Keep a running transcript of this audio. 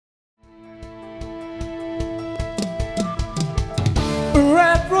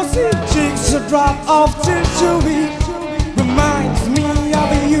Just a drop of tingery reminds me of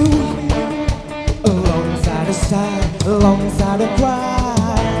you. Alongside the side, alongside the cry.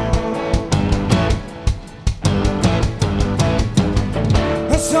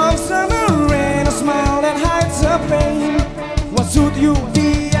 A soft summer rain, a smile that hides the pain. What should you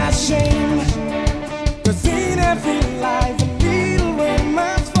be ashamed? 'Cause in every life a little rain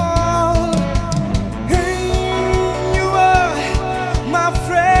must fall. Hey, you are my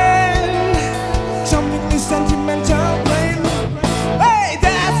friend, charmingly sentimental plain. Hey,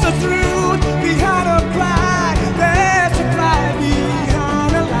 that's the truth behind a cry. There's a cry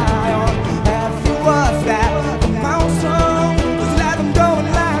behind a lie. On every word that amounts strong, just let them go and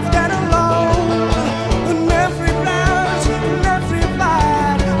laugh that alone. And every blush, and every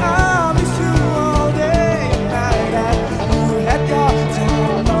fight, I'll miss you all day and night. And you had your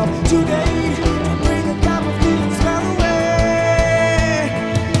time of today to bring a cup of things my way.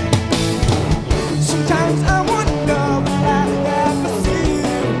 Sometimes I wonder will I ever see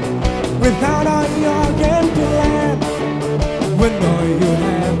you without all your game plan. When all you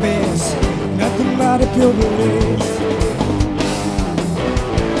have is nothing but a pure belief.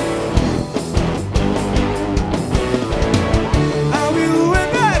 I will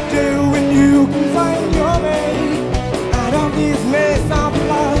when I do when you can find your way out of this mess of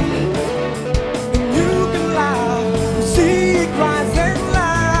love. And you can laugh, see cries and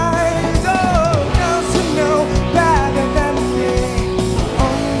lies. Oh, don't you know better than me?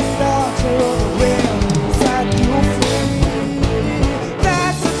 Only daughter of the will set you free.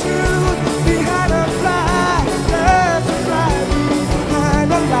 That's the truth behind a cry. There's a cry behind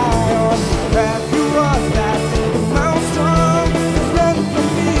a lie. On that you was that the mouth strong is ready for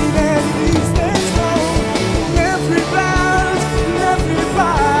me. Then please stay strong. Every bounce, every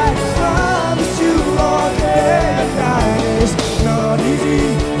fight, promise you all day and night. It's not easy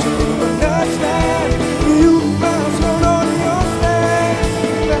to understand. You must hold on your stand.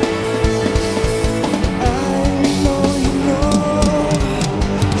 I know you know,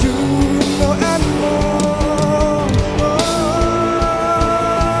 you know I know.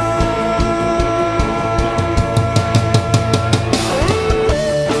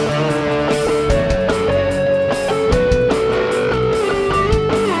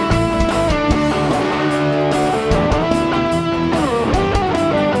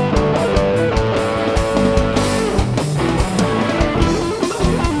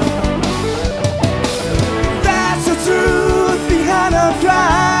 That's the truth behind a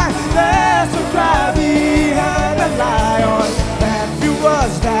cry. There's a cry behind a lie. On that few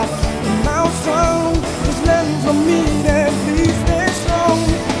words that amount strong, just learn from me that please stay strong.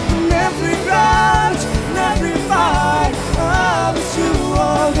 In every grudge, in every fight, I miss you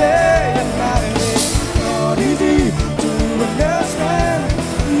all day and night. It's not easy to understand.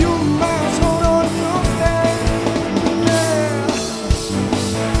 You must hold on your stand.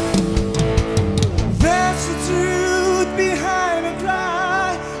 That's the truth behind a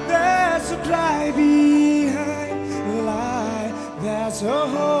cry. There's a cry behind a lie. There's a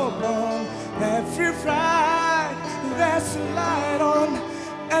hope on every fright. There's a light on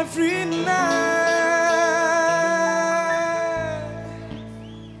every night.